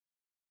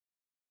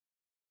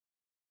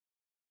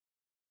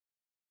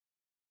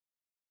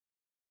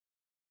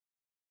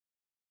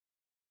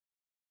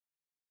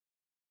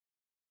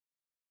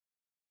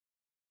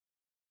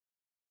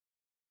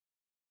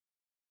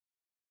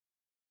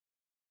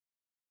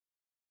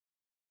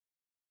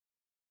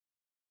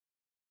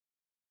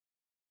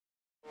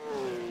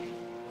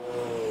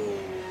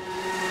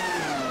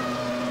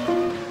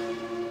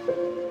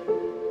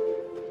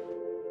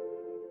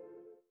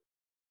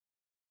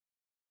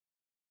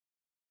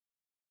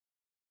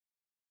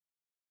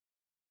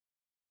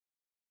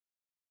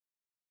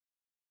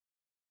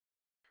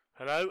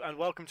Hello and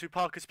welcome to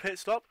Parker's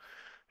Pitstop.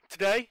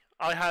 Today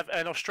I have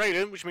an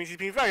Australian, which means he's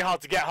been very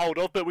hard to get hold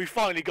of, but we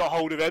finally got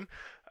hold of him.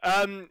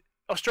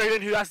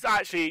 Australian who has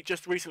actually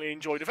just recently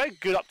enjoyed a very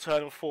good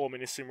upturn of form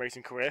in his sim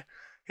racing career.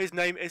 His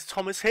name is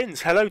Thomas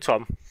Hinss. Hello,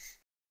 Tom.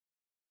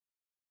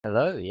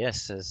 Hello,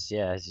 yes, as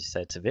you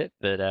said, it's a bit,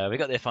 but we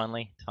got there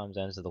finally. Time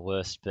zones are the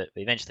worst, but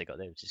we eventually got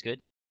there, which is good.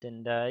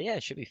 And yeah,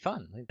 it should be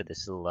fun. I think that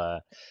this will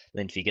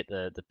interview get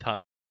the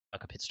Parker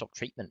pit stop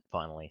treatment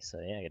finally. So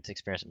yeah, I get to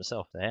experience it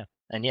myself. So, yeah,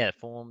 and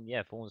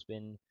form's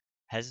been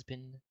has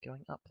been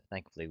going up,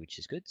 thankfully, which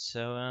is good.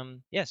 So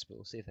yes, but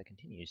we'll see if that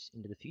continues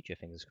into the future.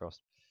 Fingers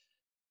crossed.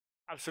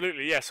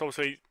 Absolutely, yes.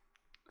 Obviously,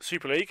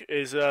 Super League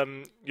is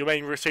your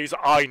main series that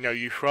I know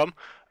you from.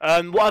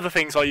 What other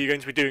things are you going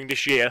to be doing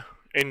this year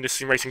in the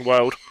sim racing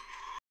world?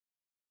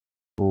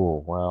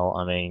 Oh well,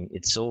 I mean,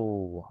 it's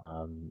all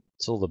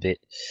a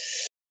bit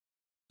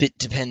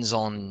depends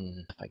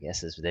on, I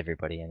guess, as with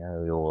everybody.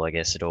 I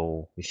guess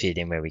we fit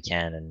in where we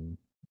can, and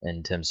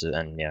in terms of,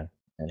 and yeah,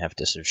 and have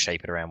to sort of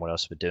shape it around what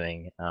else we're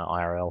doing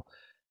IRL.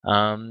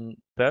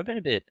 But I've been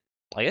a bit,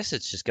 I guess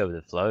it's just go with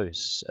the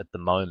flows at the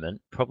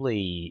moment.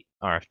 Probably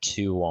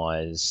RF2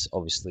 wise,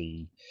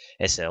 obviously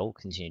SL,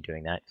 continue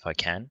doing that if I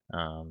can.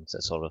 So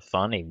that's sort of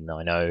fun, even though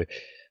I know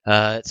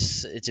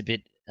it's a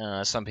bit,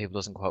 some people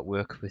doesn't quite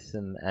work with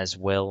them as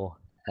well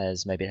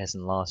as maybe it has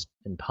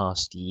in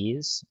past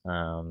years.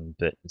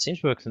 But it seems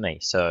to work for me,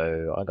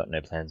 so I got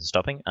no plans of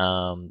stopping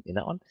in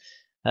that one.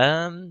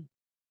 Um,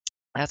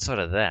 Outside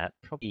of that,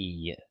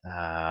 probably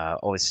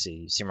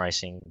obviously Sim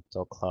Racing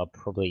Dog Club.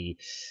 Probably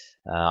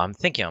I'm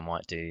thinking I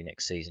might do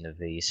next season of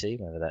VEC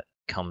whenever that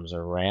comes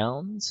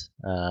around,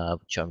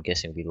 which I'm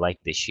guessing will be late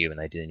this year when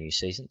they do the new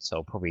season. So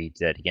I'll probably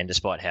do that again,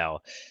 despite how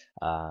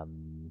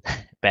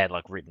bad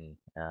luck written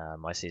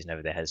my season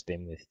over there has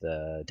been with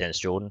Dennis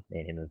Jordan.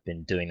 Me and him have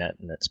been doing that,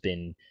 and it's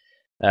been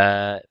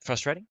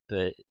frustrating,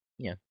 but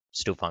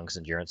still fun 'cause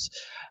endurance.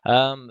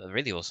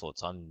 Really all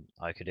sorts.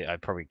 I could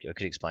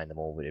explain them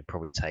all, but it'd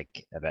probably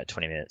take about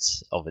 20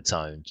 minutes of its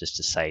own just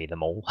to say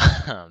them all.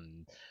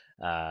 um,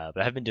 but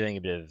I have been doing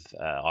a bit of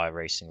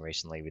iRacing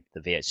recently with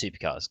the V8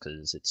 supercars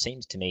because it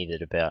seems to me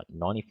that about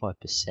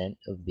 95%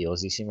 of the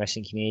Aussie sim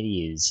racing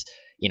community is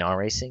in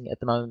iRacing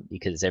at the moment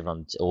because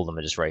all of them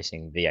are just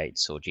racing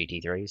V8s or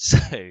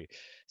GT3s.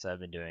 So I've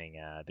been doing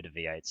a bit of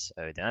V8s.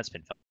 So that's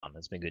been fun.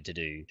 It's been good to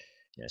do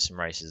some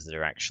races that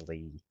are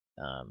actually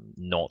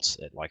not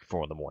at like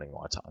 4 in the morning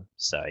my time.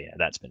 So yeah,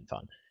 that's been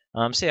fun.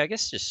 So yeah, I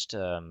guess just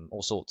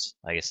all sorts.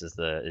 I guess is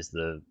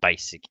the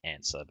basic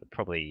answer, but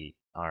probably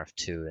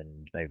RF2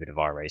 and maybe a bit of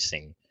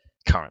iRacing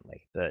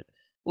currently. But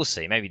we'll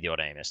see. Maybe the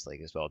odd AMS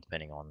league as well,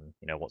 depending on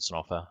what's on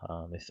offer.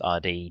 If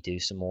RD do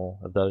some more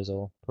of those,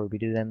 I'll probably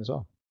do them as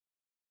well.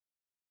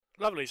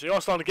 Lovely. So you're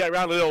starting to get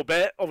around a little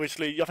bit.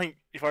 Obviously, I think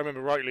if I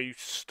remember rightly, you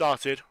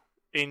started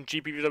in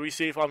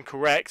GPWC, if I'm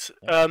correct.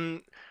 Yeah.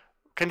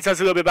 Can you tell us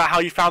a little bit about how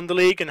you found the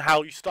league and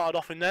how you started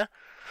off in there?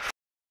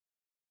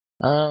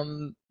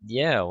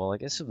 Yeah, well, I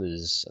think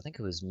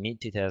it was mid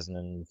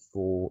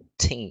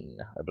 2014,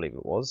 I believe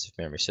it was, if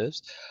memory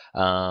serves.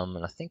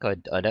 And I think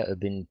I'd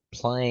been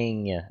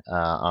playing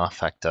R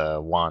Factor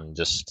 1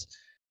 just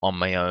on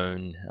my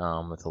own,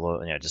 with a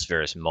lot, just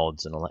various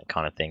mods and all that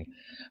kind of thing,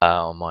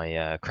 on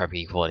my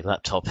crappy quality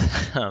laptop,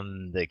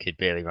 that could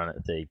barely run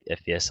at the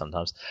FPS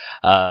sometimes.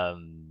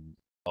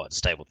 Oh, it's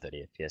stable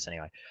 30 FPS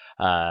anyway.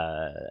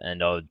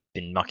 And I've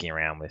been mucking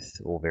around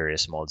with all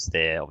various mods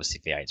there. Obviously,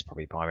 V8's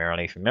probably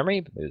primarily from memory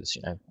because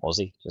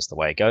Aussie, just the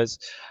way it goes.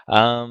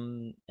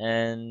 And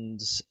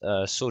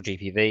saw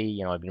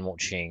GPV. I've been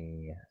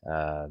watching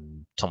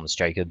Thomas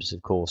Jacobs,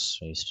 of course.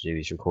 He used to do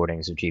his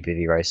recordings of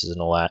GPV races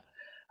and all that.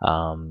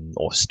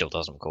 Or still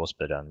does, of course,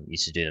 but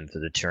used to do them for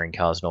the touring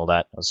cars and all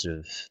that. I sort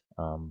of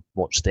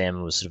watched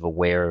them, was sort of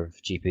aware of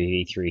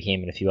GPV through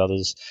him and a few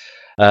others.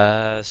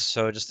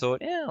 So I just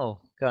thought, yeah, I'll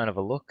go and have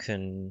a look,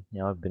 and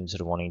I've been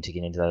sort of wanting to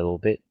get into that a little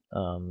bit,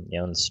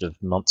 in sort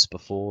of months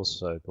before,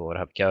 so I thought I'd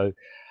have a go.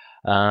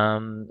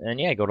 And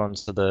yeah, I think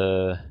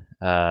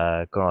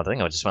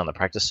I just went on the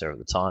practice server at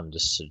the time,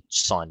 just sort of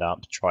signed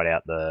up, tried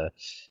out the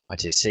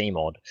ITC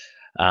mod,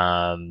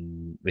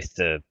 with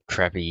the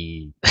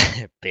crappy,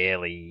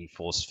 barely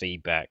force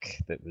feedback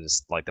that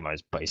was like the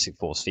most basic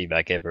force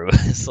feedback ever. It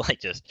was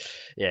like it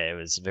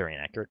was very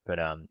inaccurate, but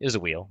it was a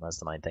wheel. That's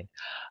the main thing.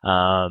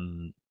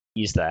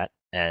 Used that,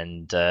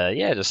 and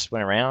yeah, just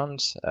went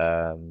around,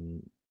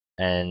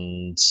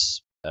 and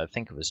I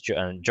think it was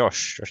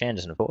Josh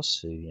Anderson, of course,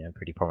 who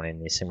pretty prominent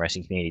in the sim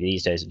racing community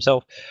these days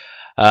himself.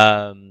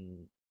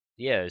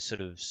 Yeah,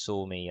 sort of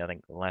saw me, I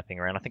think, lapping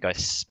around. I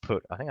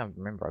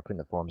remember I put in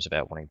the forums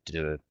about wanting to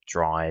do a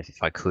drive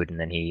if I could, and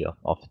then he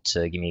offered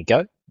to give me a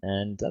go.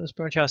 And that was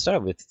pretty much how I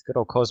started with good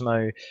old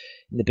Cosmo in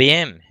the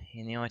BM,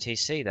 in the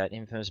ITC, that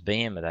infamous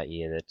BM of that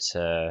year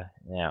that,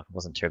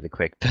 wasn't terribly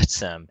quick.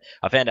 But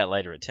I found out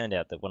later, it turned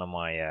out that one of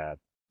my,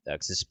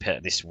 'cause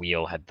this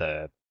wheel had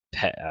the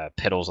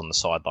pedals on the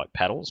side like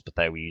paddles, but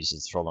they were used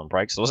as throttle and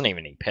brakes. There wasn't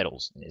even any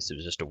pedals in this, it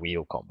was just a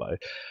wheel combo.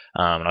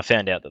 And I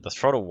found out that the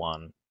throttle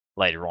one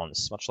later on, this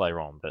is much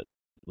later on, but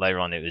later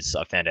on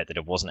I found out that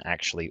it wasn't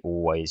actually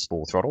always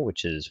full throttle,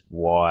 which is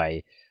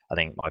why I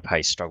think my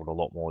pace struggled a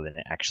lot more than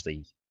it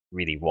actually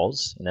really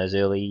was in those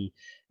early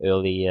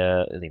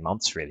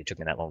months. Really, it took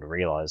me that long to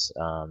realize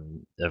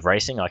of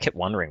racing. I kept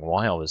wondering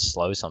why I was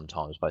slow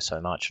sometimes by so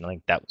much, and I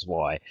think that was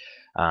why.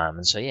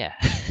 And so yeah,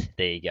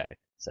 there you go.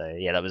 So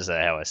yeah, that was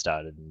how I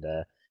started, and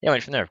yeah, I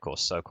went from there, of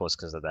course. So of course,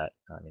 because of that,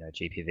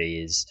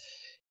 GPV is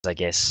I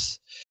guess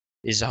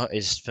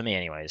is for me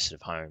anyway, is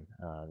sort of home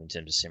in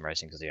terms of sim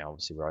racing, because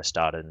obviously where I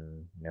started,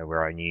 and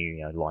where I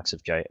knew the likes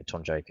of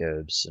Tom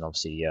Jacobs, and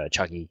obviously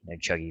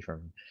Chuggy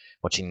from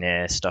watching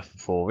their stuff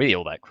before, really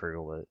all that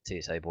crew, all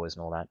the TSA boys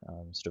and all that,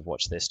 sort of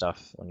watched their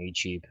stuff on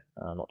YouTube,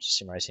 not just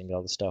sim racing but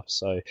other stuff.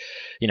 So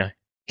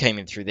came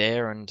in through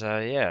there, and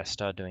yeah,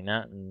 started doing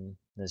that, and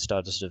then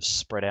started to sort of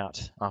spread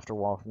out after a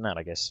while from that,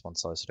 I guess,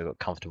 once I sort of got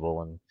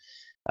comfortable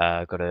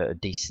and got a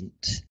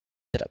decent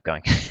setup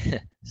going.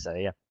 So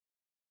yeah.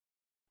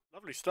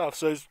 Lovely stuff.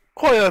 So it's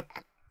quite a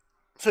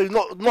so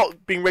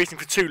not been racing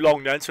for too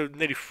long then, so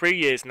nearly 3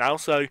 years now,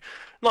 so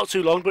not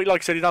too long, but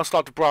like I said, you now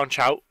start to branch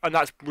out, and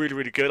that's really,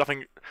 really good. I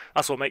think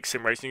that's what makes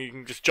sim racing. You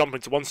can just jump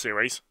into one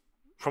series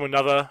from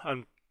another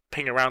and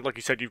ping around. Like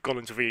you said, you've gone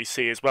into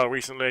VEC as well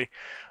recently,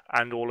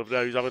 and all of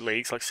those other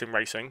leagues like sim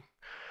racing.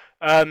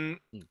 So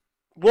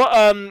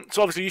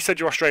obviously you said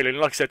you're Australian,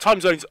 and like I said,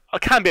 time zones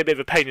can be a bit of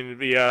a pain in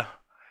the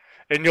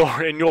in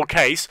your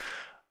case.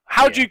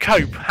 How do you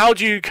cope? How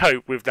do you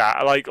cope with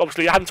that? Like,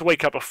 obviously, having to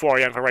wake up at 4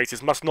 a.m. for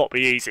races must not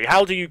be easy.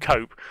 How do you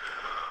cope?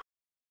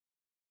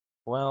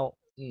 Well,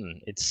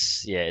 it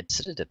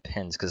sort of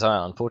depends, because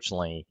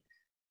unfortunately,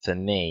 for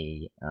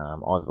me,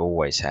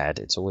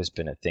 it's always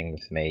been a thing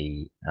for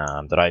me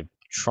that I'm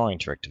trying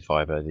to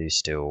rectify, but I do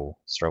still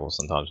struggle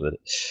sometimes with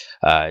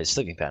it.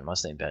 Sleeping pattern. My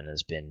sleeping pattern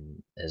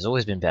has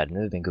always been bad. I've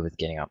never been good with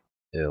getting up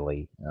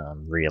early,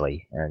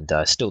 really, and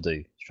I still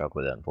do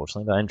struggle with it,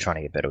 unfortunately. But I'm trying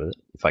to get better with it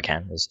if I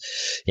can. As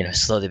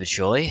slowly but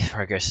surely,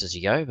 progress as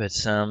you go. But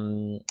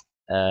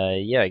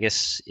yeah, I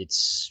guess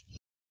it's a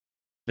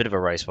bit of a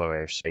race by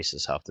way of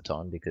spaces half the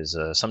time, because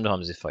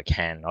sometimes if I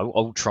can,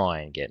 I'll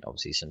try and get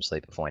obviously some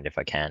sleep beforehand if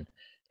I can.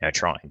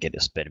 Try and get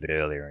to bed a bit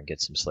earlier and get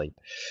some sleep.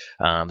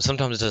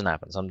 Sometimes it doesn't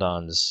happen.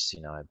 Sometimes,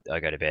 I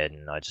go to bed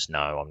and I just know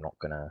I'm not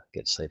gonna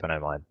get sleep. I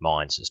know my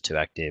mind's just too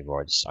active,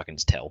 or I can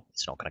just tell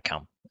it's not gonna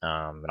come.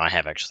 And I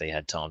have actually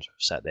had times where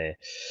I've sat there,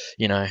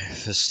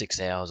 for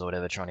 6 hours or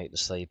whatever, trying to get to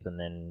sleep, and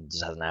then it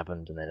just hasn't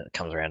happened. And then it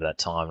comes around to that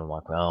time, and I'm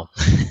like, well,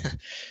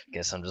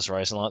 guess I'm just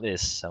racing like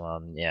this.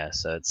 So yeah,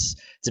 so it's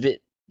a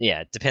bit,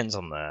 yeah, it depends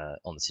on the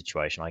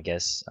situation, I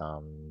guess.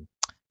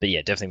 But yeah,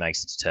 it definitely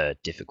makes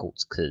it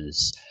difficult,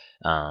 because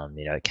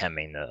it can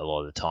mean that a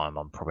lot of the time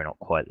I'm probably not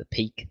quite at the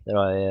peak that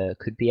I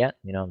could be at.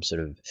 I'm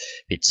sort of a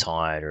bit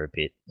tired, or a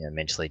bit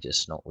mentally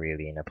just not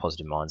really in a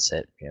positive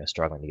mindset,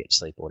 struggling to get to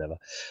sleep or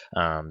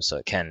whatever. So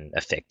it can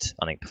affect,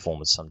 I think,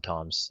 performance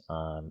sometimes.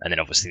 And then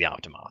obviously the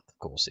aftermath, of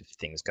course, if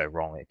things go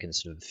wrong, it can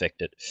sort of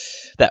affect it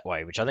that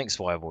way, which I think is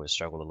why I've always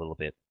struggled a little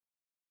bit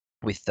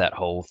with that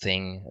whole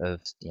thing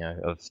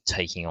of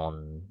taking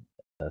on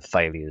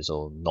failures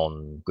or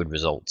non-good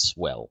results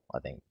well. I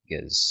think,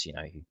 because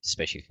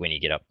especially when you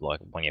get up, like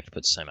when you have to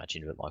put so much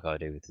into it, like I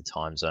do with the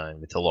time zone,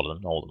 with a lot of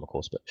them, all of them of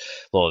course, but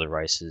a lot of the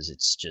races,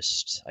 it's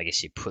just, I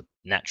guess, you put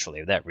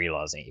naturally, without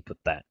realizing it, you put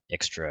that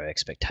extra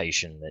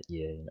expectation that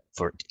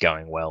for it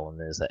going well, and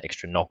there's that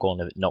extra knock on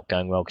of it not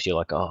going well, because you're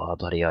like, oh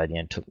bloody, I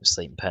took my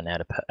sleeping pattern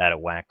out of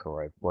whack,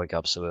 or I woke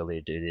up so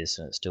early to do this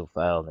and it still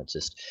failed, and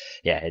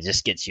it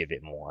just gets you a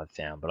bit more, I've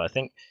found. But I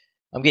think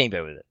I'm getting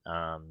better with it.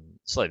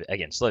 Slow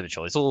but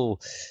surely. It's all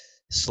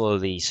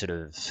slowly sort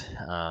of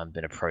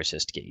been a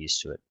process to get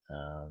used to it.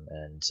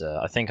 And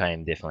I think I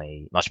am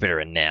definitely much better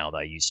at now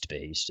than I used to be.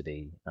 I used to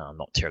be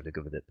not terribly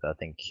good with it, but I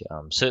think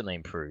certainly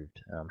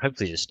improved.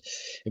 Hopefully just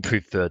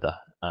improve further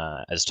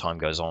as time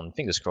goes on.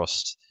 Fingers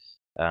crossed,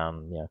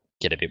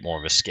 get a bit more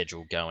of a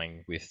schedule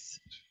going with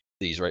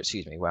these races.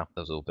 Excuse me. Wow,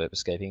 that was all burp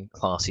escaping.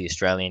 Classy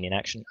Australian in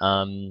action.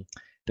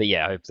 But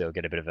yeah, hopefully I'll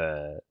get a bit of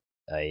a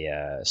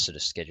sort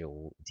of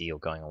schedule deal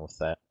going on with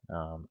that,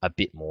 a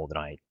bit more than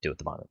I do at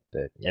the moment.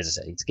 But as I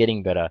said, it's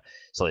getting better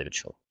slowly but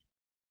surely.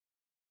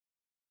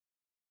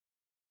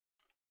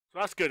 So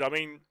that's good. I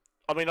mean,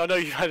 I know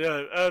you've had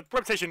a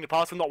reputation in the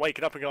past for not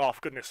waking up and going, "Oh,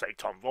 for goodness sake,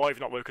 Tom, why have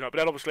you not woken up?" But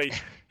then obviously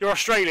you're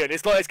Australian.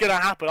 It's like it's going to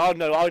happen. I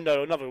know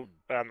another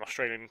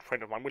Australian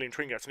friend of mine, William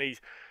Tringus, and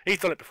he's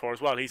done it before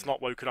as well. He's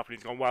not woken up and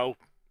he's gone, "Well,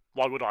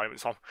 why would I?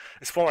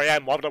 It's 4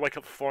 a.m. Why would I wake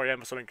up for 4 a.m.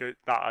 for something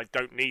that I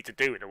don't need to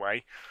do in a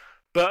way?"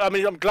 But I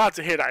mean, I'm glad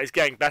to hear that it's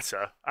getting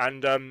better,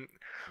 and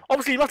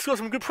obviously you must have got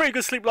some pretty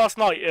good sleep last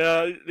night.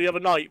 The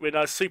other night when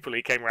Super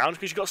League came around,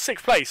 because you got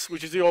 6th place,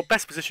 which is your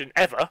best position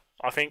ever,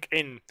 I think,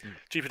 in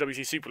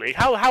GPWC Super League.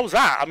 How's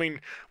that? I mean,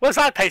 where's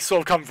that pace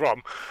sort of come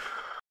from?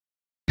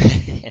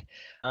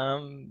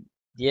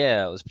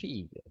 Yeah, it was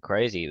pretty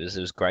crazy. It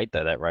was great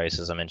though, that race,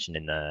 as I mentioned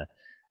in the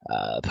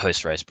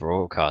post-race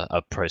broadcast,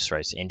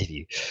 post-race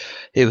interview.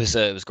 It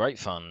was great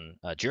fun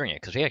during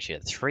it, because we actually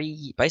had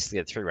three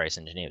race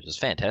engineers. It was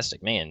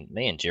fantastic. Me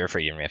and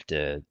Jeffrey didn't have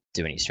to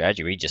do any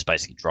strategy. We just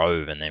basically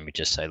drove, and then we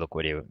just say, look,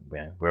 where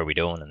are we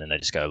doing? And then they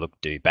just go, look,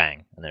 do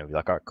bang, and then we'd be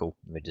like, all right, cool.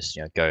 And we just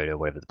go to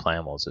wherever the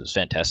plan was. It was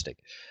fantastic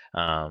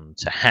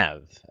to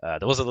have.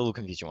 There was a little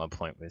confusion at one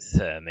point with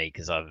me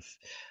because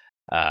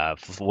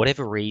for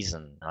whatever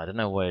reason, I don't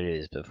know what it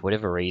is, but for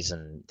whatever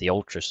reason, the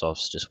Ultra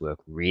Softs just work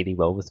really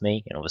well with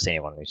me. And obviously,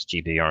 anyone who's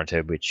GP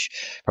oriented,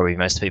 which probably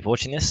most people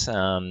watching this,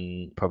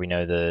 probably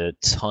know the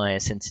tire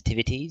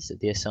sensitivities of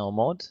the SL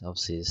mod.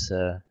 Obviously, there's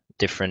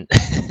different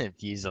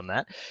views on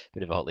that.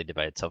 Bit of a hotly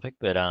debated topic,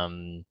 but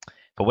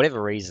for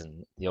whatever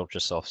reason, the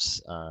Ultra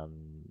Softs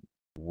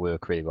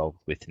work really well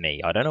with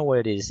me. I don't know what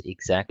it is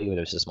exactly,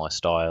 whether it's just my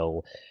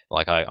style.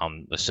 Like I'm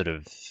able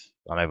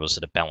to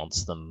sort of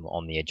balance them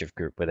on the edge of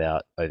grip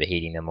without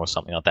overheating them or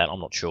something like that. I'm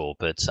not sure,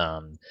 but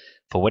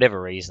for whatever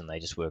reason, they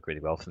just work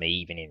really well for me,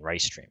 even in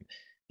race trim,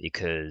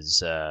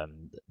 because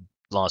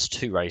last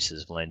 2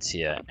 races,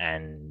 Valencia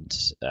and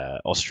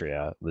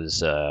Austria,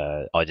 was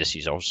I just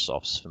used Ultra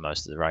Softs for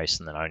most of the race,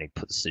 and then I only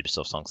put the Super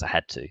Softs on because I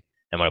had to.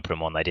 And when I put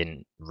them on, they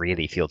didn't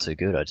really feel too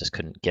good. I just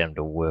couldn't get them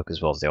to work as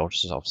well as the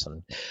Ultra Softs,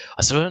 and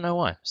I still don't know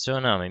why. Still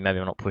don't know. I mean, maybe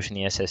I'm not pushing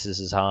the SSs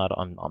as hard.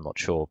 I'm not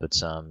sure,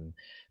 but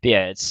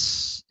yeah, it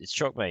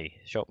shocked me,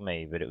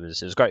 but it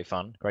was great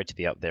fun, great to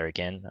be up there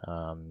again.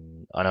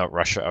 I know at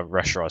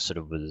Russia I sort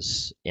of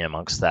was in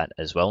amongst that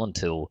as well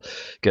until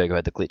Gergo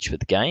had the glitch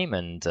with the game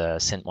and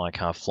sent my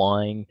car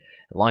flying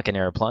like an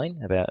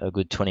aeroplane, about a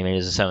good 20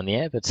 meters or so in the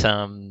air. But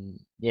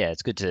yeah,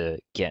 it's good to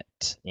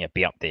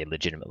be up there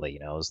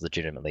legitimately. I was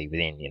legitimately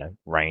within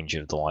range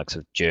of the likes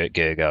of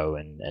Gergo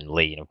and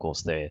Lee, and of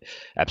course they're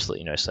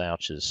absolutely no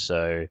slouches.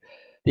 So.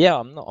 Yeah,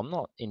 I'm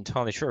not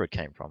entirely sure where it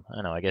came from. I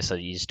don't know. I guess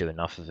you just do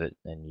enough of it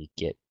and you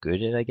get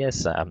good at it, I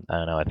guess. I don't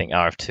know. I think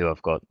RF2,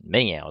 I've got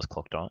many hours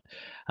clocked on it.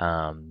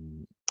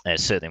 And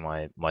it's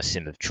certainly my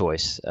sim of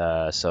choice.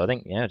 So I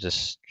think,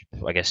 just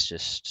maybe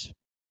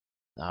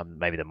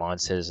the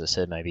mindset, as I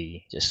said,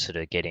 maybe just sort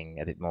of getting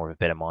a bit more of a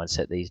better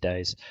mindset these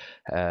days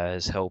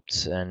has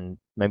helped, and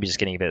maybe just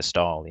getting a better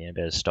style,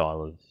 better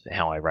style of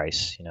how I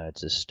race. It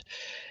just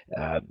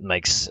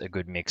makes a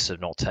good mix of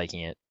not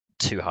taking it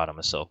too hard on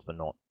myself, but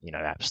not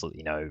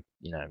absolutely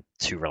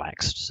too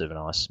relaxed. Sort of a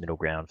nice middle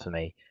ground for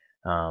me.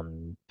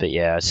 But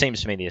yeah, it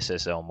seems to me the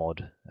SSL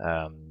mod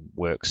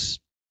works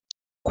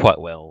quite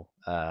well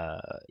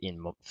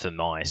for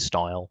my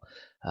style.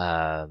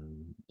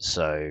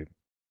 So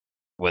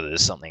whether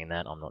there's something in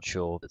that, I'm not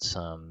sure. But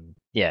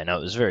yeah, no,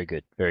 it was very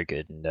good,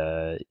 and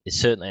it's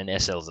certainly an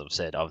SLs I've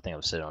said. I think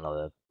I've said on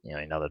other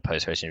in other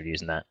post racing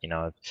reviews and that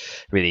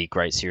really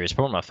great series.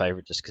 Probably my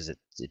favorite, just because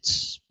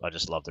it's I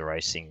just love the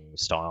racing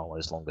style.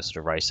 Those longer sort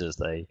of races,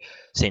 they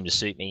seem to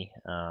suit me.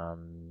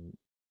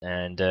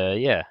 And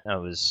yeah,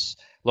 it was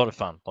a lot of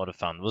fun.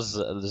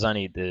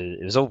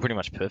 It was all pretty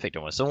much perfect,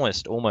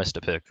 almost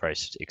a perfect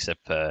race,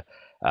 except for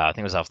I think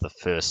it was after the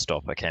first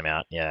stop I came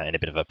out, in a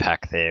bit of a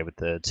pack there with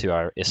the 2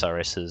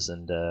 SRSs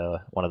and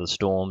one of the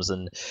Storms,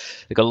 and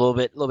it got a little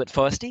bit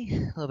feisty,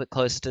 a little bit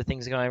close to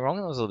things going wrong.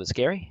 It was a little bit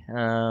scary,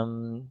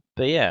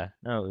 but yeah,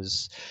 no, it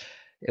was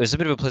a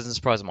bit of a pleasant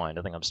surprise of mine.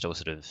 I think I'm still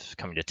sort of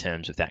coming to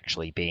terms with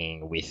actually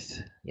being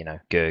with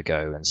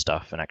Gergo and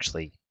stuff, and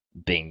actually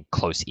being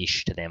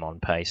close-ish to them on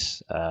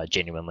pace.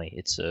 Genuinely,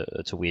 it's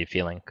a weird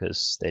feeling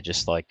because they're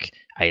just like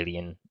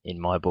alien in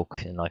my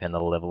book and like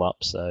another level up.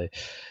 So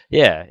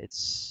yeah,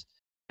 it's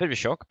a bit of a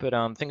shock, but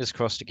fingers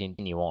crossed to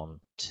continue on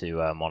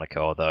to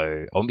Monaco.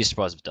 Although I wouldn't be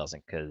surprised if it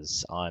doesn't,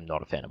 because I'm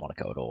not a fan of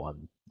Monaco at all.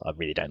 I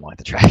really don't like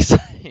the track. So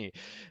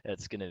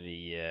it's going to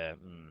be.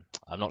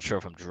 I'm not sure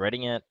if I'm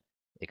dreading it,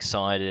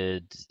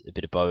 excited, a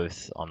bit of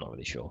both. I'm not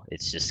really sure.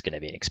 It's just going to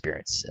be an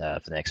experience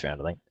for the next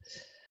round, I think.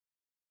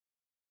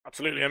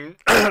 Absolutely.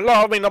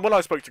 I mean, when I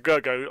spoke to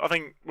Gergo, I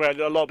think where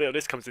a lot of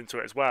this comes into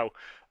it as well.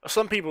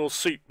 Some people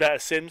suit better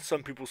sims,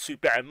 some people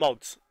suit better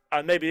mods,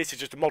 and maybe this is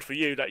just a mod for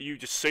you that you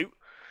just suit.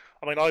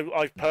 I mean,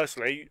 I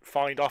personally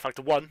find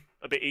R-Factor 1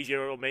 a bit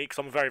easier on me because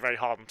I'm very, very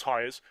hard on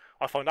tyres.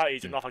 I find that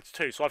easier than R-Factor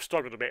 2, so I've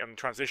struggled a bit on the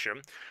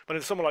transition. But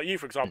then someone like you,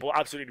 for example,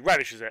 absolutely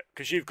relishes it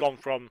because you've gone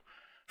from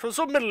sort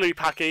of middle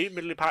pack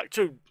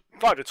to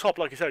right at the top,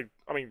 like you said.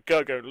 I mean,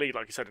 Gergo and Lee,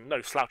 like you said, are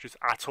no slouches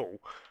at all.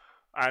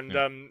 And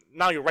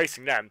now you're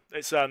racing them.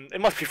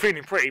 It must be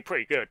feeling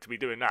pretty good to be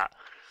doing that.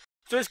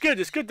 So it's good.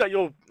 It's good that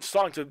you're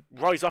starting to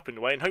rise up in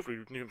the way, and hopefully,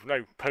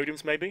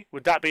 podiums maybe.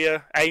 Would that be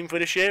a aim for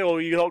this year, or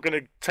are you not going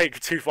to take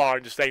it too far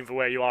and just aim for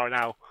where you are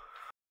now?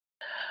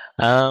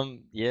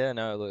 Yeah,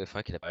 no, look, if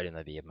I could have podium,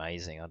 that'd be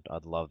amazing.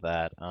 I'd love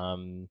that.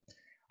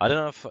 I don't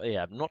know if,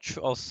 I'm not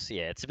sure.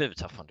 It's a bit of a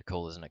tough one to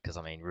call, isn't it? Because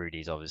I mean,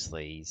 Rudy's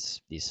obviously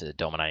he's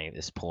dominating at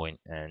this point,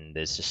 and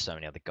there's just so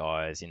many other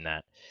guys in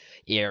that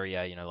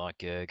area, like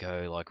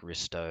Gergo, like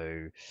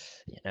Risto,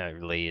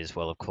 Lee as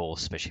well, of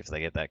course, especially if they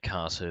get that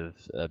car sort of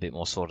a bit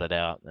more sorted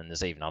out. And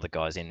there's even other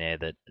guys in there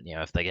that,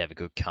 if they have a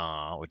good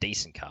car or a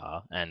decent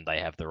car and they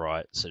have the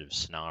right sort of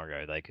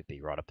scenario, they could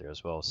be right up there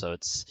as well. So I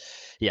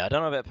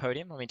don't know about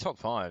podium. I mean, top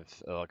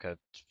 5,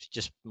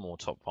 just more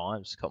top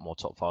 5s. A couple more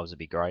top 5s would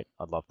be great.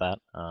 I'd love that.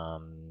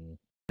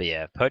 But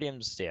yeah,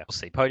 podiums. Yeah, we'll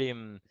see.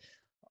 Podium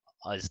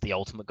is the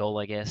ultimate goal,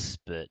 I guess.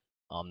 But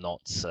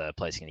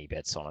placing any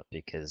bets on it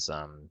because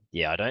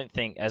yeah, I don't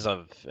think I've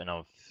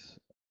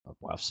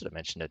sort of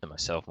mentioned it to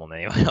myself more than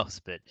anyone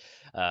else, but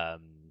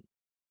um,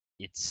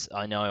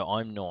 I know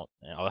I'm not.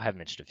 I have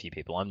mentioned a few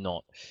people. I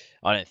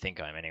don't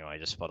think I'm anyway.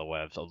 Just by the way,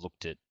 I've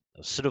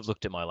sort of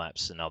looked at my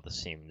laps and other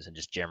sims and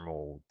just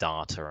general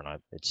data, and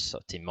it's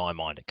in my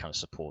mind it kind of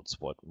supports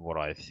what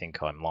I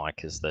think I'm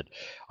like. Is that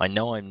I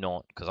know I'm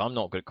not, because I'm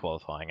not good at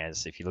qualifying.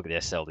 As if you look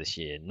at SL this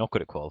year, not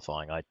good at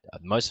qualifying. I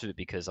most of it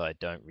because I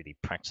don't really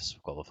practice for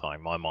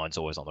qualifying. My mind's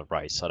always on the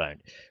race. I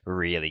don't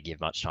really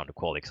give much time to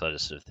quality because I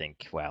just sort of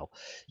think, well,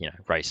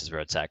 races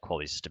where it's at,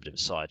 quality is just a bit of a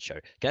sideshow.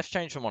 Gaps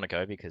changed for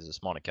Monaco because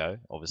it's Monaco,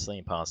 obviously,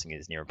 and passing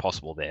is near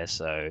impossible there.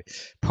 So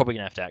probably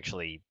gonna have to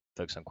actually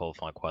focus on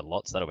qualifying quite a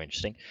lot. So that'll be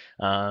interesting.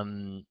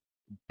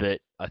 But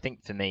I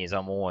think for me,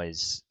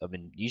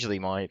 usually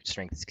my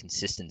strength is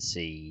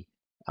consistency.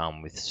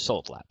 With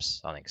solid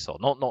laps, I think solid,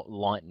 not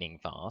lightning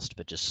fast,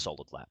 but just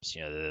solid laps.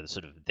 They're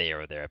sort of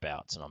there or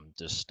thereabouts, and I'm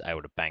just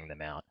able to bang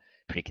them out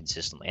pretty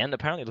consistently. And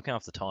apparently looking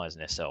after the tyres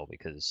in SL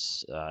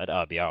because at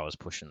RBR I was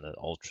pushing the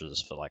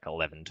ultras for like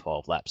 11,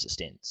 12 laps a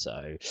stint.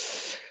 So,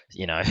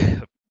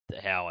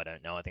 how I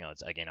don't know. I think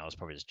I was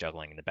probably just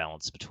juggling the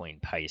balance between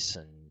pace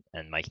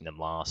and making them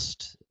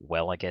last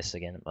well. I guess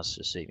again it must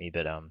just suit me.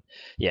 But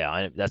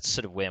yeah, that's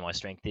sort of where my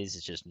strength is.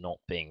 It's just not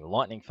being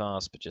lightning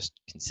fast, but just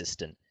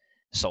consistent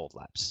solid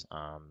laps.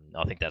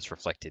 I think that's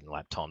reflected in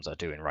lap times I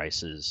do in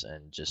races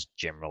and just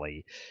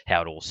generally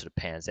how it all sort of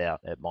pans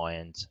out at my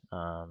end.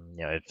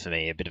 For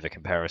me, a bit of a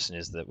comparison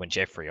is that when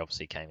Jeffrey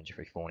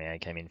Fournier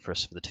came in for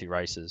us for the 2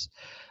 races,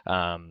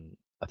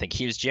 I think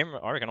he was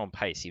I reckon on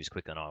pace, he was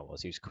quicker than I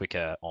was. He was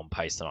quicker on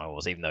pace than I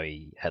was, even though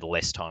he had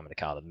less time in the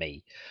car than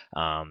me.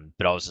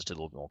 But I was just a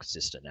little bit more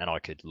consistent and I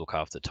could look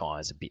after the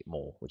tyres a bit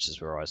more, which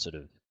is where I sort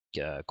of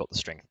got the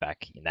strength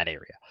back in that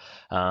area.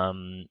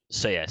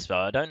 So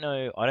I don't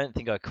know. I don't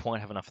think I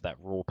quite have enough of that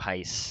raw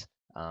pace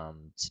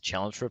to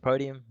challenge for a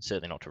podium.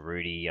 Certainly not to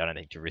Rudy. I don't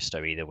think to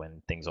Risto either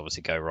when things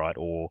obviously go right,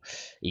 or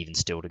even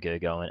still to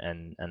Gergo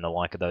and the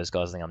like of those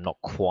guys. I think I'm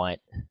not quite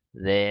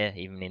there,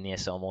 even in the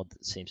SL mod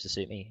that seems to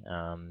suit me.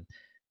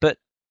 But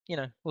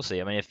we'll see.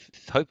 I mean, if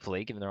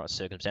hopefully, given the right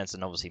circumstances,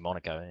 and obviously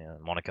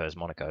Monaco is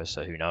Monaco,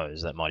 so who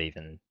knows? That might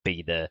even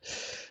be the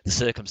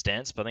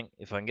circumstance. But I think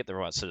if I can get the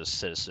right sort of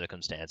set of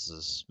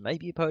circumstances,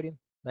 maybe a podium,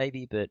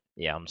 maybe. But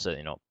yeah, I'm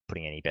certainly not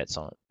putting any bets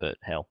on it. But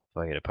hell, if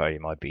I get a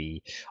podium, I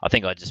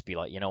think I'd just be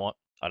like, you know what?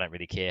 I don't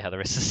really care how the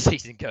rest of the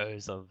season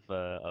goes. I've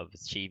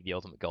achieved the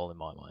ultimate goal in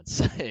my mind,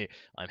 so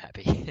I'm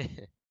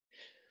happy.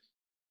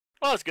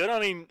 Well, that's good. I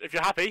mean, if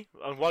you're happy,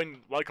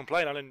 why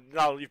complain? I mean,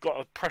 now you've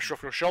got a pressure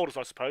off your shoulders,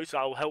 I suppose.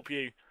 That will help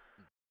you,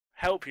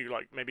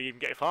 like maybe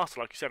even get it faster,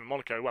 like you said in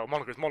Monaco. Well,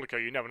 Monaco's Monaco.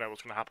 You never know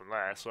what's going to happen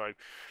there. So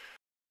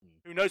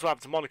who knows what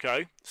happens in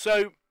Monaco?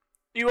 So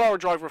you are a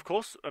driver, of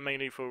course,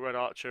 mainly for Red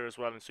Archer as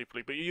well in Super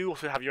League, but you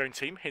also have your own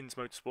team, Hinss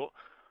Motorsport.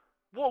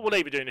 What will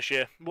they be doing this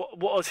year?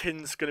 What is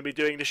Hinss going to be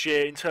doing this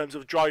year in terms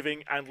of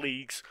driving and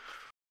leagues?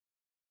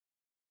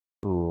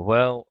 Ooh,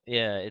 well,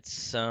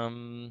 it's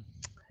all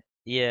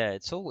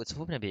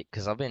been a bit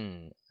because I've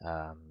been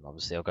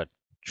obviously I've got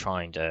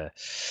trying to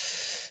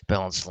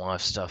balance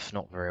life stuff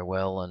not very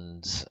well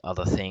and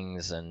other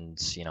things, and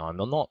I'm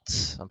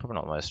probably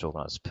not the most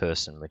organized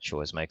person, which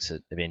always makes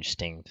it a bit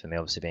interesting for me.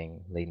 Obviously,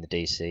 leading the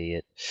DC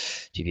at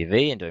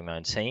GPV and doing my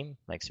own team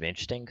makes it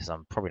interesting because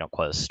I'm probably not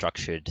quite as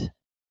structured.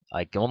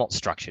 Not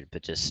structured,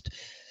 but just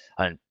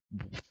I don't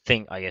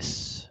think I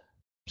guess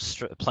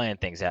plan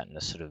things out in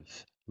a sort of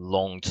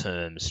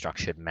long-term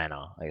structured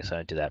manner. I guess I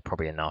don't do that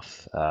probably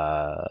enough.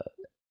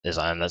 That's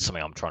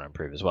something I'm trying to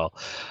improve as well.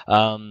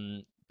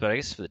 But I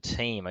guess for the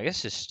team, I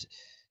guess just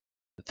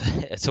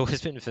it's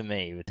always been for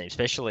me with them,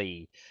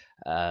 especially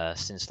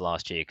since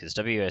last year, because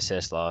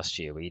WSS last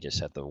year we just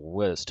had the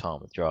worst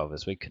time with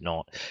drivers. We could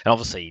not, and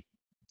obviously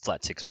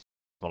flat six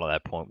at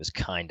that point was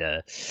kind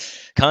of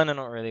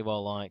not really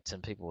well liked,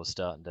 and people were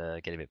starting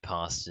to get a bit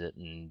past it,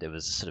 and it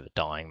was sort of a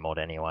dying mod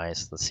anyway,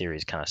 so the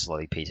series kind of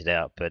slowly petered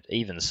out. But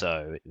even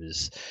so, it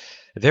was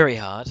very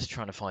hard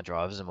trying to find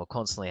drivers, and we're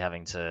constantly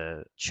having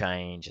to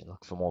change and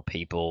look for more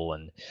people.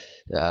 And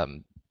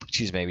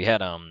excuse me, we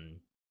had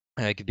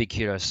big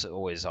kudos I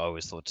always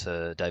thought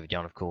to David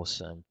Young, of course,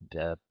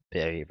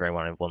 very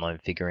well-known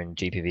figure in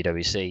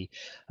GPVWC.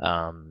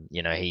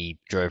 He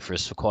drove for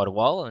us for quite a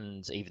while,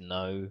 and even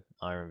though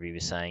I remember he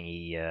was saying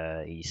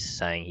he's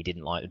saying he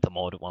didn't like the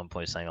mod at one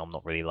point, saying I'm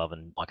not really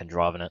loving I can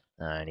driving it,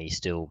 and he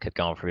still kept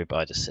going for it. But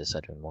I just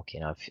said to him, look,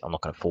 I'm not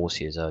going to force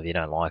you, so if you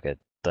don't like it,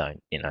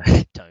 don't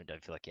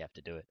don't feel like you have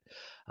to do it.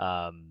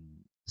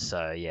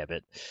 So yeah,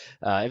 but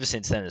ever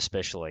since then,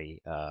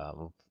 especially,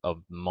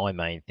 my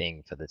main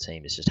thing for the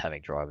team is just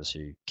having drivers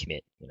who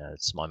commit.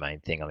 It's my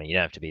main thing. I mean, you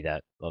don't have to be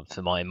that.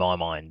 In my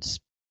mind,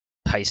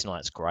 pace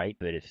night's great,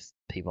 but if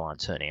people aren't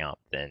turning up,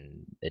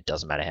 then it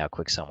doesn't matter how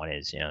quick someone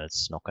is.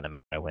 It's not going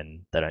to matter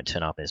when they don't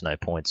turn up. There's no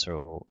points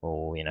or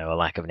a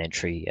lack of an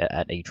entry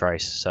at each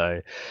race.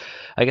 So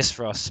I guess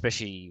for us,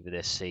 especially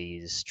with SC,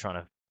 is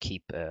trying to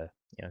keep a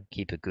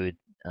good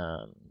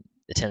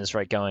the tennis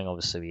rate going.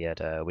 Obviously, we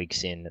had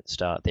weeks in at the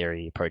start there.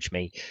 He approached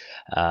me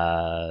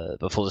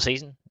before the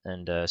season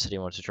and said he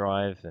wanted to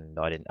drive, and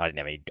I didn't have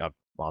any.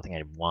 Well, I think I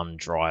had one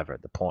driver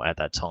at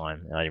that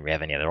time, and I didn't really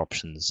have any other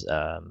options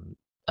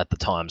at the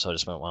time. So I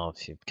just went, well,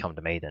 if you come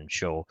to me, then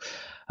sure.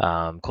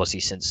 Of course,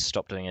 he's since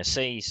stopped doing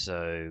SC,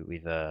 so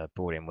we've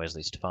brought in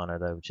Wesley Stefano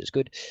though, which is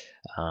good.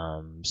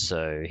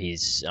 So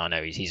I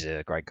know he's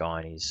a great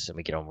guy, and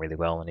we get on really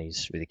well, and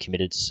he's really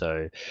committed.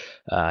 So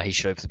he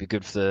should hopefully be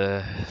good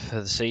for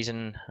the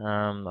season.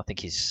 I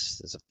think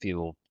there's a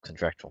few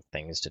contractual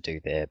things to do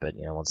there, but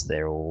once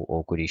they're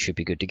all good, he should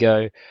be good to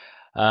go.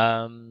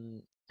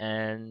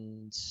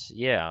 And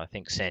yeah, I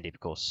think Sandeep, of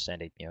course,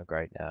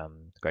 great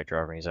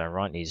driver in his own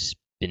right. And he's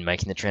been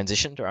making the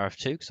transition to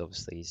RF2 because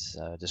obviously he's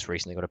just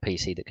recently got a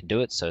PC that can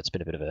do it, so it's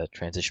been a bit of a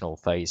transitional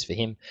phase for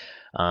him.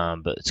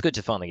 But it's good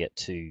to finally get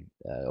to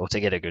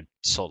get a good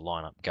solid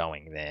lineup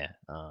going there.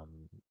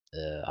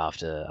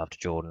 After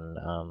Jordan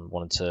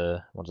wanted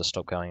to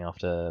stop going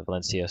after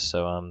Valencia,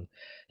 so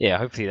yeah,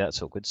 hopefully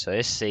that's all good.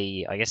 So SC,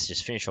 I guess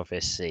just finish off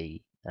SC,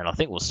 and I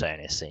think we'll stay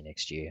in SC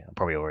next year. I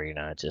probably already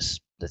know,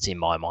 just that's in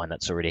my mind.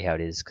 That's already how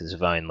it is because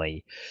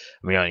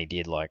we only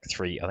did like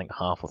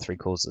half or three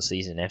quarters of the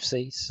season in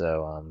FC.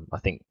 So I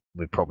think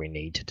we probably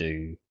need to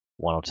do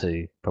one or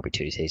two, probably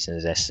 2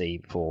 seasons as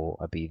SC before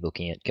I'd be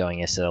looking at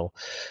going SL,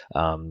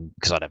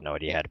 because I'd have no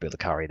idea how to build a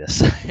car either.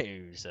 So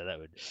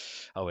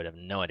I would have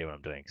no idea what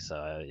I'm doing.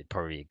 So it'd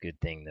probably be a good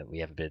thing that we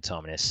have a bit of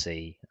time in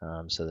SC,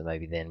 so that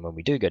maybe then when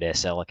we do go to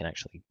SL, I can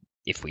actually,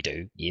 if we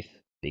do,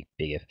 big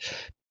if.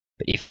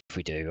 But if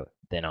we do,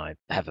 then I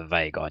have a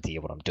vague idea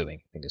what I'm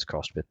doing, fingers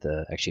crossed, with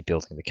actually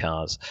building the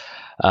cars.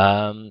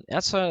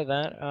 Outside of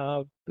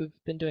that, we've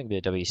been doing a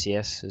bit of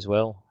WCS as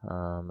well.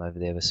 Over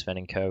there with Sven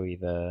and Co. We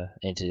were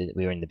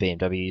in the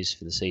BMWs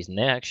for the season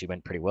there. Actually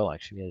went pretty well,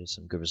 actually. We had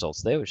some good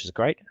results there, which is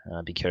great.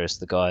 Be curious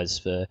to the guys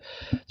for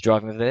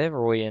driving over there,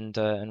 Roy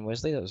and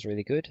Wesley. That was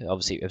really good.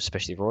 Obviously,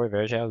 especially Roy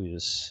Verjao, he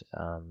was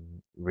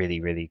really,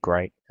 really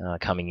great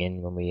coming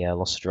in when we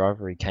lost the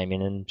driver. He came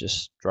in and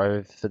just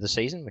drove for the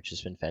season, which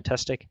has been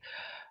fantastic.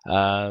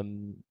 Yeah,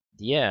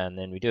 and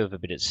then we do have a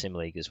bit at Sim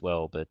League as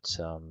well, but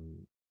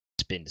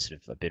it's been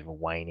sort of a bit of a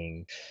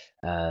waning,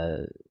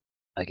 I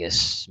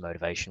guess,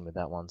 motivation with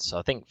that one. So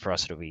I think for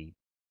us, it'll be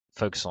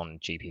focus on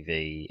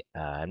GPV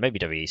and maybe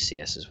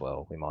WECS as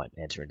well. We might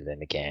enter into the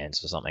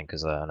Megans or something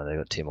because I know they've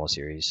got 2 more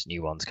series,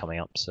 new ones coming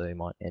up, so we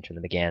might enter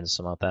into the Megans or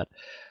something like that.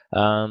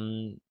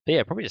 But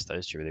yeah, probably just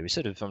those two really. I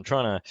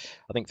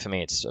think for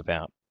me, it's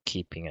about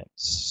keeping it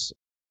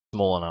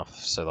small enough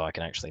so that I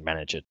can actually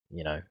manage it,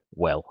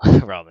 well,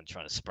 rather than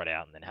trying to spread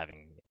out and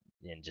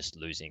then just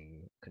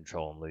losing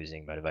control and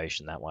losing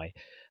motivation that way,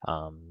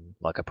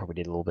 like I probably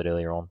did a little bit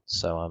earlier on.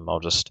 So I'll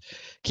just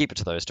keep it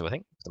to those two, I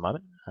think, for the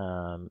moment.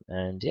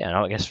 And yeah,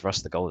 I guess for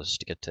us the goal is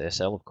to get to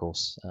SL, of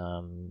course,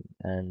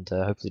 and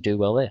hopefully do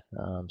well there.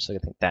 So I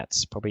think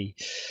that's probably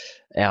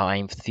our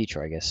aim for the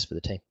future, I guess, for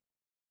the team.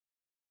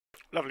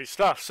 Lovely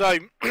stuff. So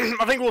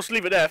I think we'll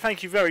leave it there.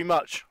 Thank you very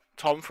much,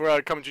 Tom,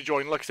 for coming to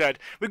join. Like I said,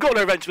 we got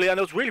there eventually, and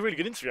it was a really, really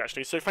good interview,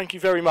 actually. So thank you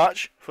very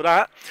much for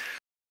that.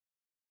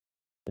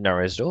 No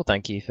worries at all.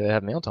 Thank you for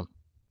having me on, Tom.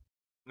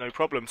 No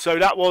problem. So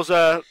that was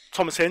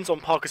Thomas Hinss on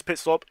Parker's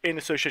Pitstop in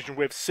association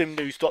with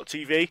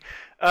SimNews.TV.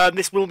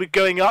 This will be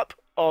going up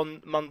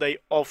on Monday,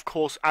 of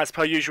course, as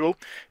per usual.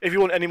 If you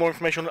want any more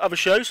information on other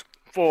shows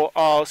for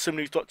our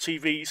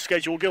SimNews.TV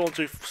schedule, go on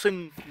to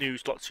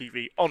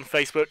SimNews.TV on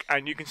Facebook,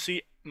 and you can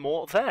see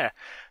more there.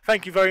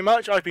 Thank you very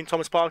much. I've been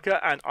Thomas Parker,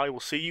 and I will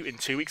see you in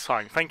 2 weeks'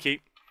 time. Thank you.